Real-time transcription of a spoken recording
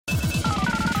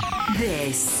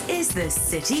This is the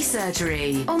City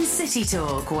Surgery on City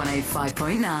Talk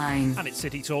 105.9. And it's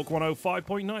City Talk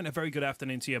 105.9. A very good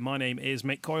afternoon to you. My name is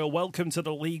Mick Coyle. Welcome to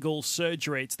the Legal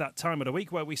Surgery. It's that time of the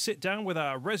week where we sit down with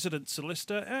our resident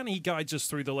solicitor and he guides us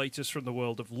through the latest from the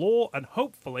world of law and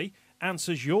hopefully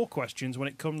answers your questions when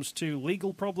it comes to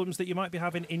legal problems that you might be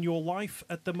having in your life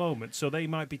at the moment. So they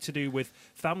might be to do with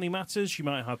family matters, you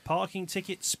might have parking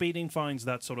tickets, speeding fines,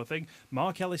 that sort of thing.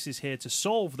 Mark Ellis is here to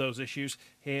solve those issues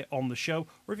here on the show,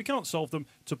 or if you can't solve them,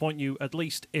 to point you at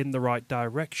least in the right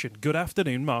direction. Good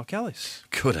afternoon, Mark Ellis.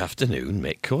 Good afternoon,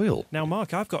 Mick Coyle. Now,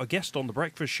 Mark, I've got a guest on The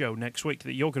Breakfast Show next week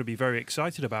that you're going to be very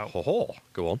excited about. Ho-ho.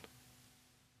 Go on.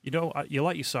 You know, you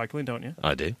like your cycling, don't you?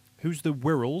 I do. Who's the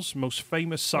Wirral's most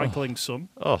famous cycling son?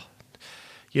 Oh,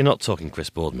 you're not talking Chris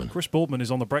Boardman. Chris Boardman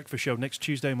is on The Breakfast Show next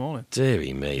Tuesday morning.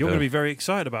 Deary me. You're going to be very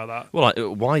excited about that. Well,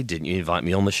 why didn't you invite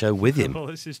me on the show with him? Well,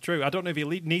 this is true. I don't know if he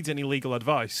needs any legal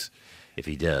advice. If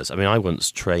he does. I mean, I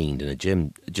once trained in a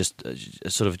gym just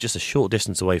a short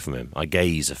distance away from him. I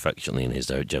gaze affectionately in his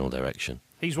general direction.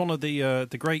 He's one of the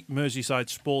great Merseyside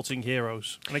sporting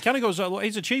heroes. And it kind of goes,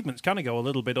 his achievements kind of go a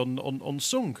little bit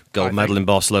unsung. Gold medal in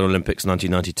Barcelona Olympics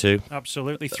 1992.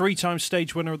 Absolutely. 3-time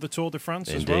stage winner of the Tour de France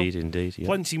as well. Indeed. Yeah.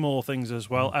 Plenty more things as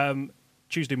well.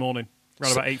 Tuesday morning,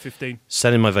 around about 8:15.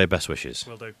 Send in my very best wishes.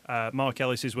 Will do. Mark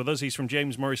Ellis is with us. He's from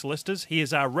James Murray Solicitors. He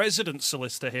is our resident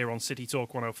solicitor here on City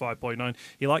Talk 105.9.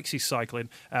 He likes his cycling,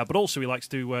 but also he likes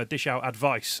to dish out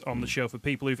advice on the show for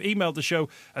people who've emailed the show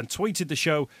and tweeted the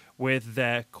show with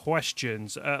their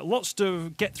questions. Lots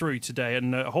to get through today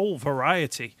and a whole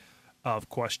variety of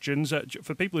questions.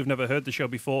 For people who've never heard the show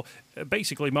before,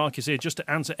 basically Mark is here just to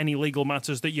answer any legal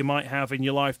matters that you might have in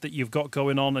your life that you've got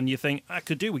going on and you think, I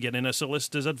could do with getting a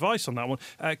solicitor's advice on that one.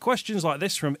 Questions like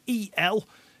this from E.L.,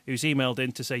 who's emailed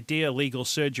in to say, Dear Legal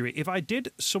Surgery, if I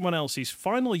did someone else's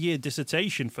final year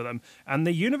dissertation for them and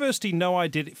the university know I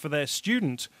did it for their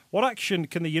student, what action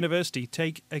can the university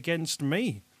take against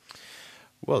me?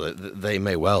 Well, they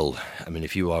may well. I mean,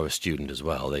 if you are a student as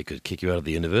well, they could kick you out of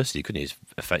the university, couldn't you? It's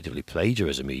effectively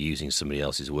plagiarism. You're using somebody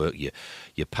else's work.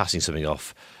 You're passing something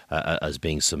off as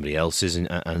being somebody else's,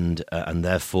 and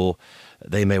therefore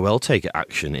they may well take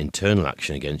action, internal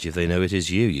action against you if they know it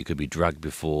is you. You could be dragged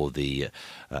before the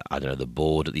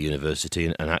board at the university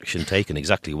and action taken.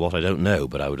 Exactly what, I don't know,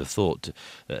 but I would have thought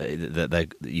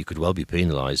that you could well be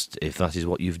penalised if that is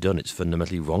what you've done. It's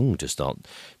fundamentally wrong to start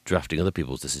drafting other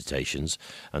people's dissertations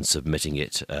and submitting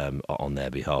it on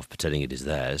their behalf, pretending it is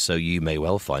theirs. So you may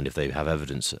well find, if they have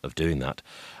evidence of doing that.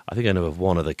 I think I know of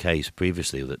one other case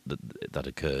previously that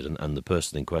occurred, and the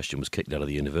person in question was kicked out of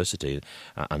the university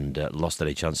and lost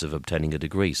any chance of obtaining a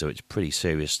degree. So it's pretty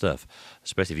serious stuff,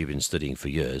 especially if you've been studying for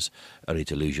years, only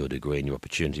to lose your degree and your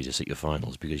opportunity to sit your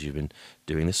finals because you've been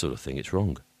doing this sort of thing. It's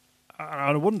wrong.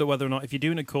 I wonder whether or not, if you're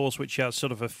doing a course which has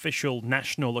sort of official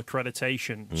national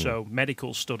accreditation, so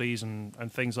medical studies and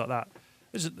things like that,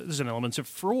 there's an element of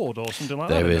fraud or something like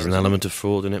that. There is an element of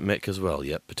fraud in it, Mick, as well.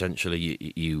 Yep, potentially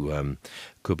you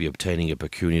could be obtaining a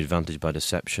pecuniary advantage by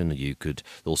deception. You could,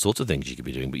 all sorts of things you could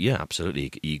be doing. But yeah,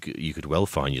 absolutely, you could well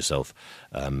find yourself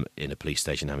in a police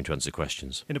station having to answer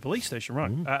questions. In a police station,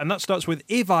 right. And that starts with,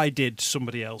 if I did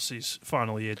somebody else's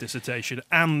final year dissertation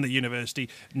and the university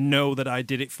know that I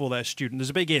did it for their student.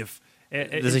 There's a big if.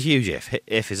 There's a huge if.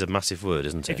 If is a massive word,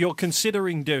 isn't it? If you're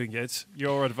considering doing it,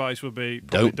 your advice would be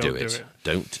don't do it.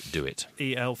 Don't do it.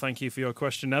 E.L., thank you for your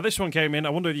question. Now, this one came in. I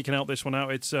wonder if you can help this one out.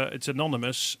 It's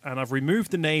anonymous, and I've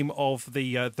removed the name of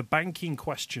the banking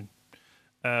question,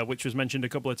 which was mentioned a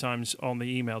couple of times on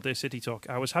the email. Dear City Talk,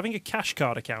 I was having a cash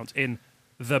card account in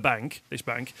the bank, this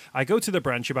bank. I go to the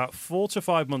branch about 4 to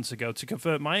 5 months ago to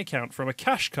convert my account from a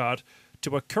cash card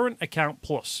to a current account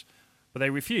plus, but they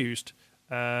refused.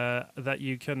 That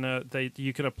you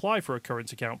can apply for a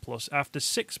current account plus after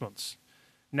 6 months.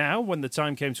 Now, when the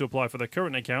time came to apply for the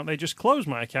current account, they just closed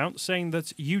my account, saying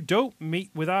that you don't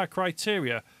meet with our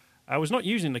criteria. I was not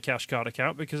using the cash card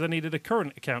account because I needed a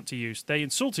current account to use. They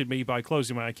insulted me by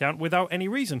closing my account without any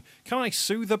reason. Can I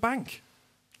sue the bank?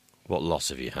 What loss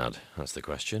have you had? That's the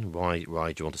question. Why do you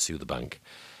want to sue the bank?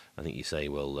 I think you say,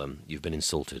 well, you've been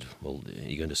insulted. Well, are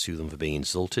you going to sue them for being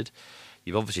insulted?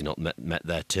 You've obviously not met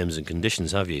their terms and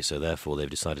conditions, have you? So therefore they've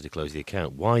decided to close the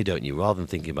account. Why don't you, rather than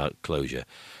thinking about closure,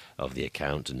 of the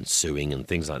account and suing and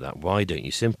things like that, why don't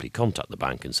you simply contact the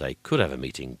bank and say, could I have a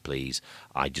meeting, please?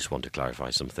 I just want to clarify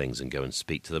some things, and go and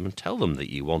speak to them and tell them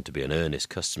that you want to be an earnest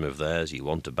customer of theirs, you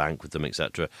want to bank with them,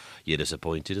 etc. You're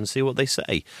disappointed, and see what they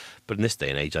say. But in this day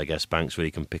and age, I guess banks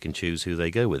really can pick and choose who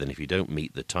they go with, and if you don't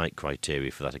meet the tight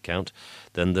criteria for that account,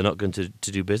 then they're not going to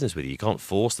do business with you. You can't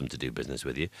force them to do business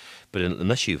with you, but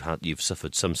unless you've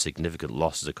suffered some significant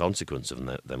loss as a consequence of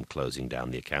them closing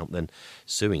down the account, then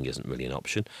suing isn't really an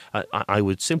option. I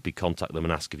would simply contact them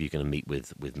and ask if you can meet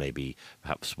with maybe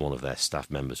perhaps one of their staff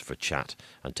members for a chat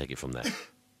and take it from there.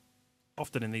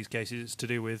 Often in these cases, it's to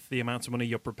do with the amount of money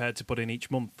you're prepared to put in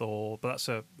each month, but that's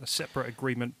a separate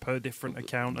agreement per different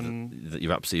account. And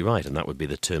you're absolutely right, and that would be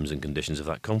the terms and conditions of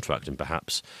that contract. And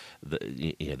perhaps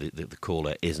the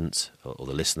caller isn't, or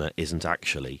the listener isn't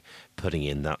actually putting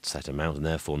in that set amount, and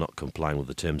therefore not complying with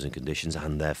the terms and conditions,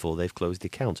 and therefore they've closed the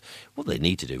account. What they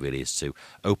need to do really is to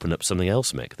open up something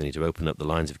else, Mick. They need to open up the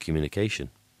lines of communication.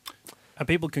 And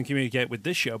people can communicate with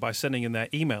this show by sending in their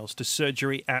emails to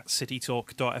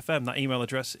surgery@citytalk.fm. That email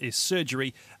address is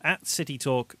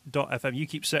surgery@citytalk.fm. You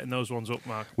keep setting those ones up,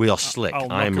 Mark. We are slick.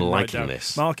 I'm liking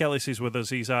this. Mark Ellis is with us.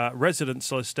 He's our resident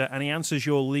solicitor, and he answers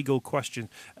your legal question.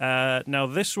 Now,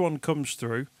 this one comes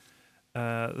through.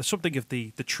 There's something of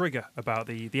the trigger about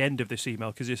the end of this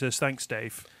email, because it says, "Thanks,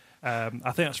 Dave." I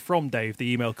think that's from Dave.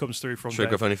 The email comes through from Sugar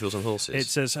Dave. only feels on horses. It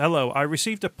says, "Hello, I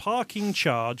received a parking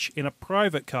charge in a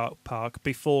private car park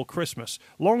before Christmas.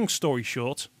 Long story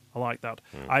short," I like that,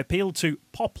 "I appealed to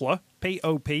Poplar,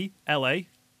 Popla,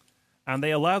 and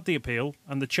they allowed the appeal,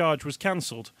 and the charge was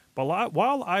cancelled. But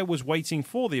while I was waiting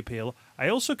for the appeal, I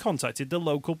also contacted the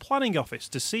local planning office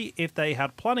to see if they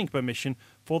had planning permission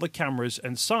for the cameras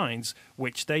and signs,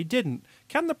 which they didn't.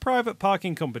 Can the private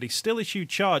parking company still issue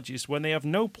charges when they have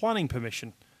no planning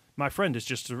permission? My friend has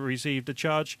just received a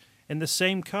charge in the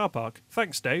same car park.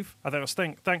 Thanks, Dave." I think it was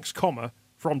thanks, comma,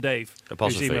 from Dave,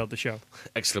 who's emailed the show.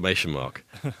 Exclamation mark.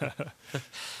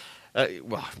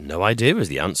 Well, no idea is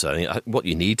the answer. I mean, what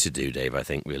you need to do, Dave, I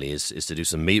think, really, is to do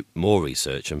some more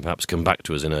research and perhaps come back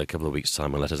to us in a couple of weeks'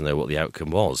 time and let us know what the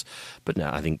outcome was. But no,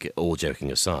 I think, all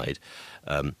joking aside,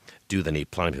 do they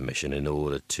need planning permission in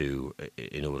order to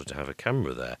have a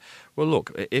camera there? Well,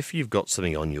 look, if you've got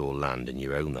something on your land and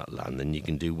you own that land, then you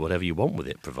can do whatever you want with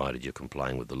it, provided you're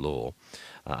complying with the law.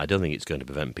 I don't think it's going to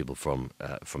prevent people from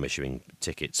issuing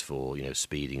tickets for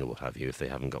speeding or what have you if they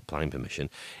haven't got planning permission.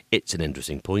 It's an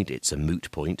interesting point. It's a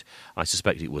moot point. I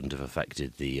suspect it wouldn't have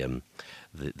affected the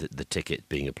ticket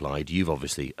being applied. You've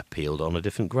obviously appealed on a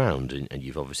different ground, and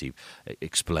you've obviously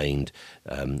explained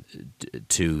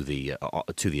to the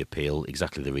appeal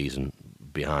exactly the reason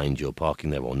behind your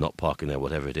parking there or not parking there,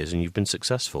 whatever it is, and you've been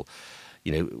successful.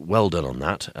 Well done on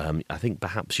that. I think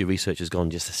perhaps your research has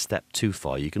gone just a step too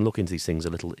far. You can look into these things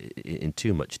a little in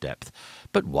too much depth,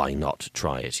 but why not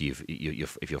try it?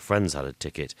 If your friends had a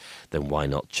ticket, then why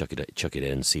not chuck it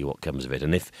in and see what comes of it?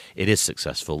 And if it is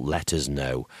successful, let us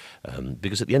know,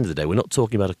 because at the end of the day, we're not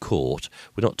talking about a court.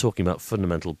 We're not talking about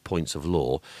fundamental points of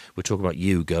law. We're talking about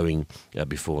you going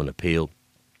before an appeal.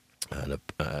 And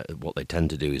what they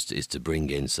tend to do is to bring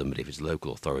in somebody, if it's a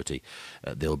local authority,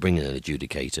 they'll bring in an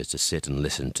adjudicator to sit and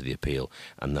listen to the appeal,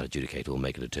 and that adjudicator will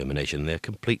make a determination. They're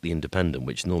completely independent,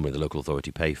 which normally the local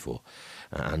authority pay for.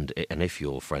 And if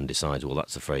your friend decides, well,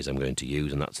 that's the phrase I'm going to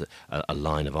use, and that's a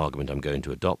line of argument I'm going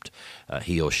to adopt,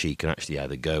 he or she can actually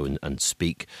either go and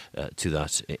speak to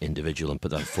that individual and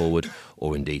put that forward,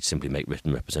 or indeed simply make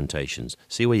written representations.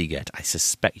 See where you get. I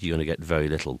suspect you're going to get very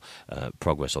little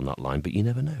progress on that line, but you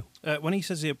never know. When he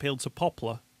says he appealed to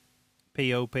Poplar,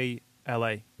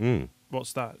 Popla,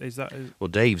 what's that? Well,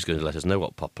 Dave's going to let us know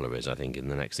what Poplar is, I think, in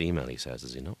the next email he says,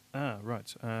 is he not? Ah,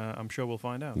 right. I'm sure we'll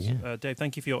find out. Yeah. Dave,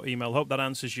 thank you for your email. Hope that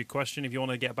answers your question. If you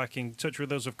want to get back in touch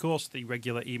with us, of course, the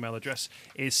regular email address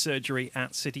is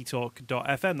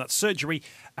surgery@citytalk.fm. That's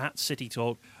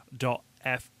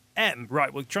surgery@citytalk.fm.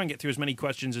 Right, we'll try and get through as many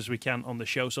questions as we can on the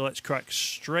show, so let's crack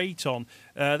straight on.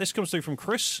 This comes through from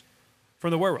Chris from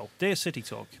the Wirral. Dear City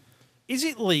Talk, is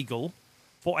it legal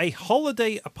for a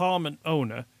holiday apartment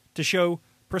owner to show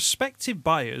prospective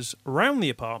buyers around the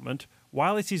apartment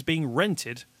while it is being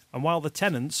rented and while the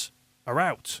tenants are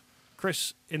out?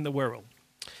 Chris in the Wirral.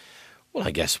 Well,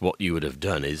 I guess what you would have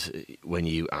done is when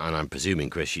you, and I'm presuming,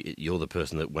 Chris, you're the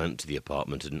person that went to the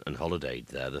apartment and holidayed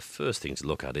there, the first thing to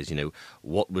look at is,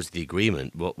 what was the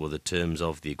agreement? What were the terms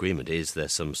of the agreement? Is there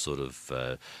some sort of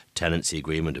tenancy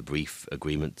agreement, a brief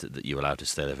agreement that you're allowed to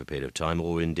stay there for a period of time,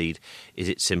 or indeed is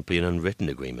it simply an unwritten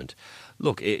agreement?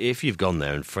 Look, if you've gone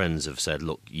there and friends have said,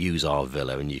 "Look, use our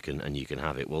villa and you can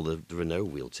have it," well, there are no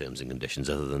real terms and conditions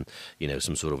other than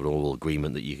some sort of an oral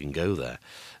agreement that you can go there.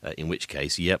 In which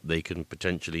case, yep, they can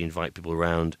potentially invite people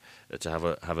around to have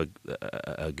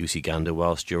a goosey gander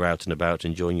whilst you're out and about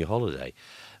enjoying your holiday.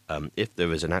 If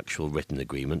there is an actual written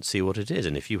agreement, see what it is.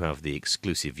 And if you have the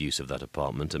exclusive use of that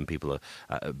apartment and people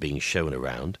are being shown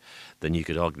around, then you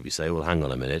could arguably say, well, hang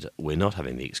on a minute, we're not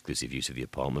having the exclusive use of the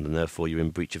apartment and therefore you're in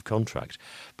breach of contract.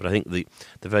 But I think the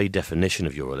very definition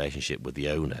of your relationship with the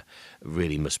owner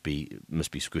really must be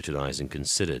scrutinised and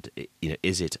considered.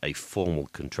 Is it a formal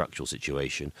contractual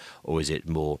situation or is it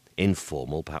more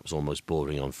informal, perhaps almost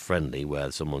bordering on friendly,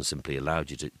 where someone simply allowed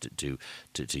you to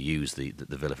use the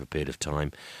villa for a period of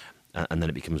time? And then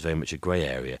it becomes very much a grey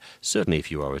area. Certainly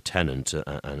if you are a tenant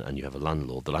and you have a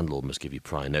landlord, the landlord must give you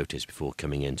prior notice before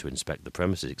coming in to inspect the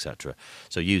premises, etc.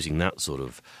 So using that sort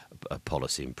of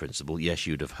policy in principle, yes,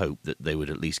 you'd have hoped that they would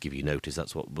at least give you notice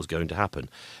that's what was going to happen.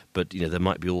 But there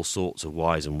might be all sorts of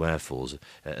whys and wherefores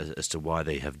as to why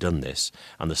they have done this,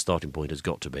 and the starting point has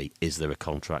got to be, is there a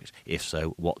contract? If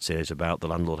so, what's in it about the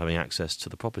landlord having access to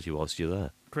the property whilst you're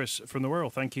there? Chris from the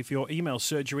Wirral, thank you for your email,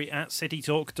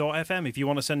 surgery@citytalk.fm. If you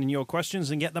want to send in your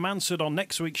questions and get them answered on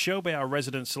next week's show by our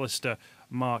resident solicitor,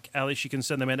 Mark Ellis, you can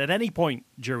send them in at any point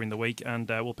during the week, and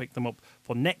we'll pick them up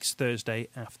for next Thursday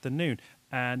afternoon.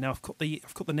 Now, I've cut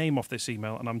the name off this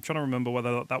email, and I'm trying to remember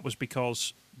whether that was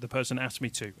because the person asked me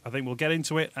to. I think we'll get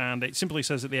into it, and it simply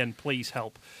says at the end, please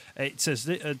help. It says,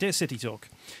 Dear City Talk,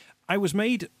 I was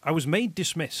made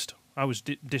dismissed. I was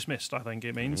dismissed, I think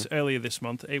it means, earlier this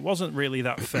month. It wasn't really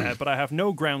that fair, but I have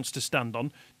no grounds to stand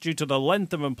on due to the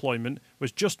length of employment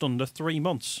was just under 3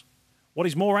 months. What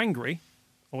is more angry,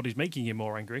 or what is making him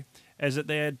more angry, is that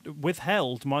they had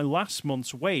withheld my last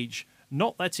month's wage,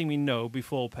 not letting me know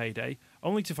before payday,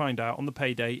 only to find out on the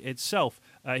payday itself.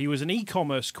 He was an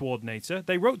e-commerce coordinator.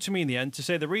 They wrote to me in the end to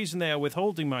say the reason they are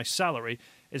withholding my salary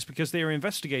is because they are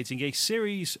investigating a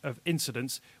series of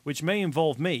incidents which may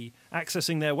involve me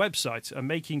accessing their website and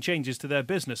making changes to their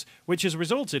business, which has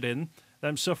resulted in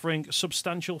them suffering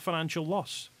substantial financial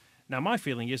loss. Now, my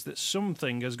feeling is that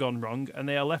something has gone wrong and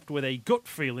they are left with a gut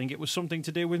feeling it was something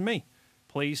to do with me.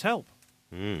 Please help.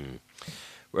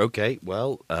 Okay,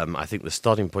 well, I think the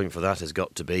starting point for that has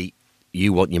got to be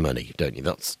you want your money, don't you?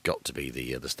 That's got to be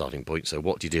the starting point. So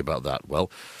what do you do about that? Well,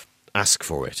 ask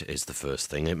for it is the first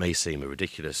thing. It may seem a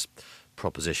ridiculous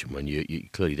proposition when you're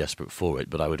clearly desperate for it,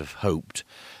 but I would have hoped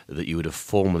that you would have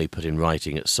formally put in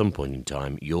writing at some point in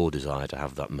time your desire to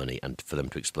have that money and for them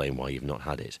to explain why you've not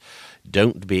had it.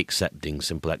 Don't be accepting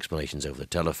simple explanations over the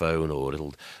telephone or a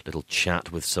little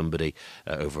chat with somebody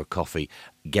over a coffee.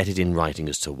 Get it in writing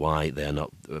as to why they're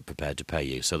not prepared to pay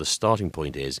you. So the starting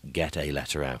point is get a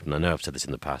letter out. And I know I've said this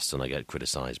in the past and I get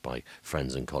criticised by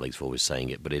friends and colleagues for always saying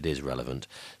it, but it is relevant.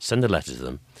 Send a letter to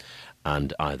them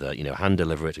and either hand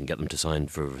deliver it and get them to sign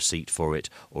for a receipt for it,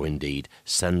 or indeed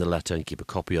send the letter and keep a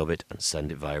copy of it and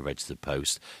send it via registered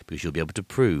post, because you'll be able to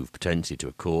prove potentially to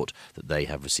a court that they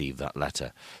have received that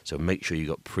letter. So make sure you've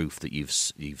got proof that you've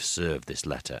served this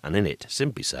letter, and in it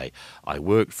simply say, I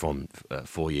worked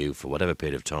for you for whatever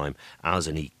period of time as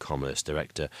an e-commerce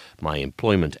director. My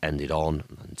employment ended on,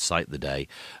 and cite the day,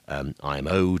 I am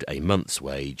owed a month's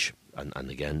wage.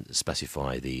 And again,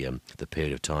 specify the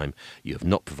period of time you have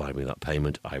not provided me that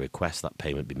payment. I request that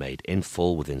payment be made in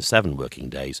full within 7 working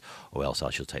days, or else I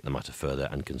shall take the matter further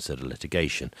and consider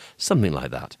litigation. Something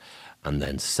like that. And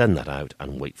then send that out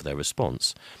and wait for their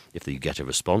response. If you get a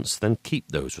response, then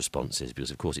keep those responses, because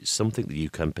of course it's something that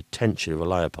you can potentially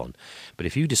rely upon. But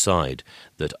if you decide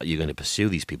that you're going to pursue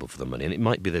these people for the money, and it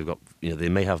might be they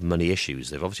may have money issues.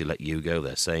 They've obviously let you go.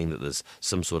 They're saying that there's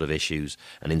some sort of issues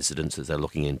and incidents that they're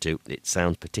looking into. It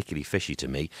sounds particularly fishy to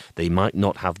me. They might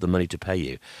not have the money to pay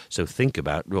you. So think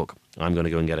about, look, I'm going to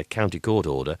go and get a county court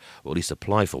order, or at least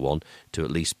apply for one, to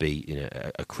at least be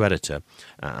a creditor,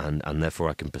 and therefore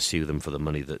I can pursue them for the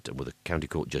money that, with a county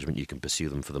court judgment, you can pursue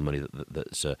them for the money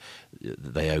that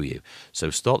they owe you. So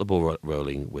start the ball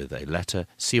rolling with a letter,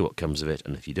 see what comes of it,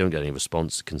 and if you don't get any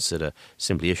response, consider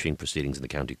simply issuing proceedings in the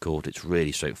county court. It's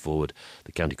really straightforward.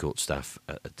 The county court staff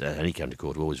at any county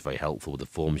court are always very helpful with the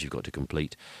forms you've got to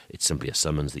complete. It's simply a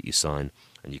summons that you sign,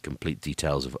 and you complete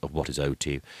details of what is owed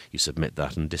to you. You submit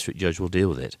that and the district judge will deal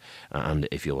with it. And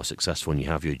if you're successful and you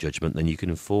have your judgment, then you can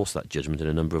enforce that judgment in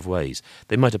a number of ways.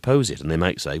 They might oppose it and they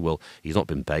might say, well, he's not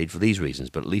been paid for these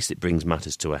reasons, but at least it brings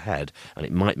matters to a head, and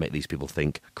it might make these people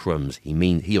think, crumbs,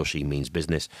 he or she means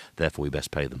business, therefore we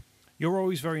best pay them. You're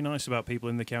always very nice about people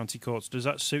in the county courts. Does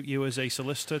that suit you as a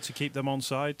solicitor to keep them on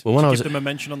side? Well, when to I give was them a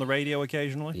mention on the radio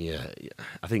occasionally? Yeah,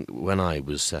 I think when I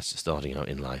was starting out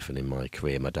in life and in my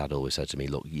career, my dad always said to me,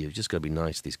 look, you've just got to be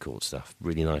nice to these court staff,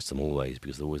 really nice to them always,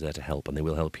 because they're always there to help, and they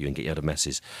will help you and get you out of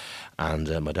messes. And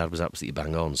my dad was absolutely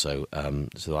bang on, so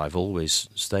I've always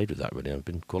stayed with that, really. I've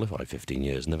been qualified 15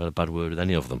 years, never had a bad word with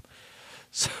any of them.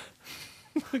 So,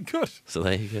 good. So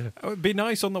there you go. It would be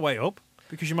nice on the way up,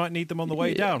 because you might need them on the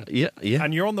way down. Yeah.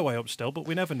 And you're on the way up still, but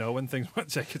we never know when things might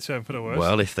take a turn for the worse.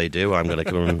 Well, if they do, I'm going to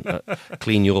come and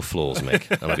clean your floors,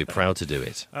 Mick, and I'll be proud to do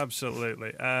it.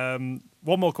 Absolutely. One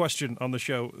more question on the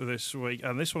show this week,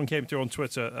 and this one came through on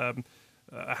Twitter.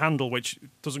 A handle which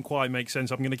doesn't quite make sense.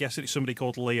 I'm going to guess it's somebody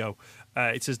called Leo.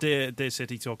 It says, Dear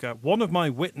City Talker, one of my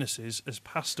witnesses has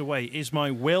passed away. Is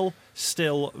my will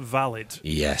still valid?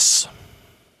 Yes.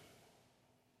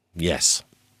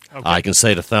 Okay. I can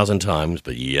say it 1,000 times,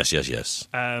 but yes.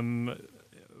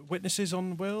 Witnesses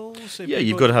on wills? Yeah,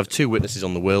 you've got to have 2 witnesses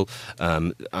on the will,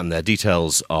 and their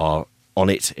details are on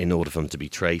it in order for them to be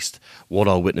traced. What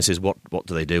are witnesses? What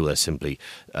do they do? They're simply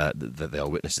they are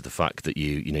witnesses to the fact that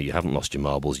you haven't lost your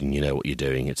marbles and you know what you're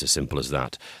doing. It's as simple as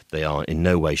that. They are in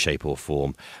no way, shape or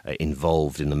form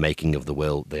involved in the making of the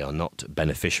will. They are not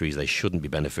beneficiaries. They shouldn't be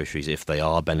beneficiaries. If they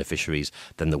are beneficiaries,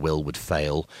 then the will would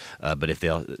fail. But if they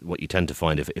are, what you tend to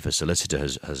find if a solicitor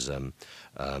has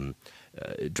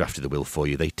drafted the will for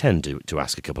you, they tend to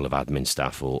ask a couple of admin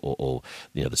staff or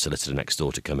the solicitor next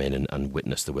door to come in and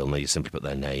witness the will. And they simply put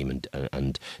their name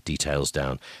and details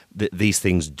down. These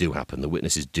things do happen. The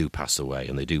witnesses do pass away,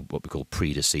 and they do what we call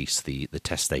predecease, the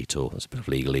testator. That's a bit of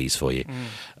legalese for you,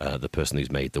 the person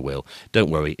who's made the will. Don't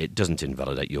worry, it doesn't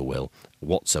invalidate your will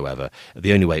whatsoever.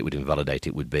 The only way it would invalidate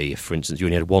it would be if, for instance, you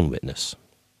only had one witness.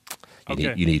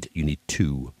 You need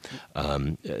 2.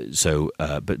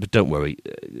 But don't worry.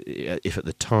 If at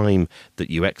the time that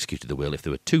you executed the will, if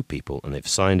there were 2 people and they've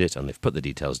signed it and they've put the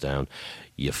details down,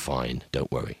 you're fine.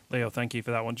 Don't worry. Leo, thank you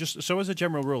for that one. Just so as a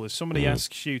general rule, if somebody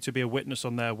asks you to be a witness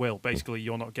on their will, basically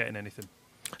you're not getting anything.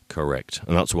 Correct.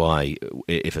 And that's why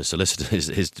if a solicitor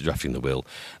is drafting the will,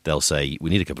 they'll say, we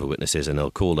need a couple of witnesses, and they'll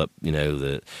call up,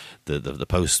 the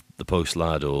post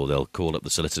lad, or they'll call up the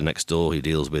solicitor next door who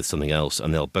deals with something else,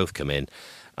 and they'll both come in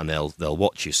and they'll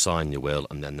watch you sign your will,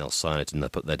 and then they'll sign it and they'll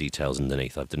put their details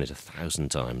underneath. I've done it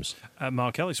 1,000 times.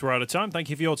 Mark Ellis, we're out of time.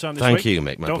 Thank you for your time this week. Thank you,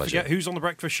 Mick. My Don't pleasure. forget, who's on the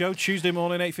breakfast show? Tuesday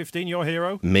morning, 8:15, your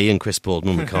hero. Me and Chris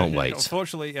Boardman, we can't wait.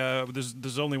 Unfortunately,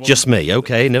 there's only one. Just me,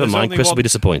 okay, never mind. Chris will be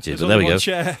disappointed, but there we go. There's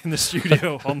only one chair in the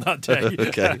studio on that day.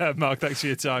 Okay. Mark, thanks for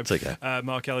your time. Take care.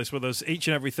 Mark Ellis with us each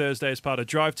and every Thursday as part of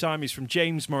Drive Time. He's from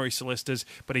James Murray Solicitors,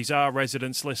 but he's our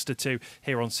resident solicitor too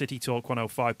here on City Talk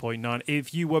 105.9.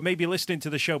 If you were maybe listening to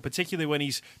the show, particularly when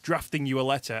he's drafting you a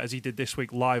letter, as he did this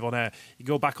week live on air, you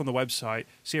go back on the website,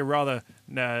 see a rather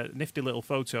nifty little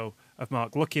photo of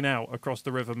Mark looking out across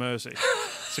the River Mersey.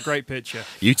 It's a great picture.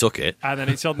 You took it. And then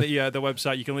it's on the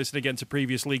website. You can listen again to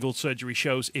previous legal surgery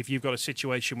shows if you've got a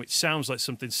situation which sounds like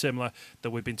something similar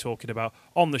that we've been talking about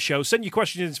on the show. Send your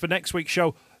questions in for next week's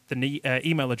show. The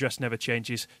email address never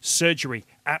changes,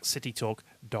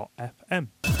 surgery@citytalk.fm.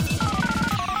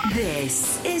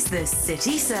 This is the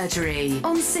City Surgery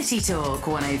on City Talk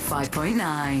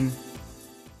 105.9.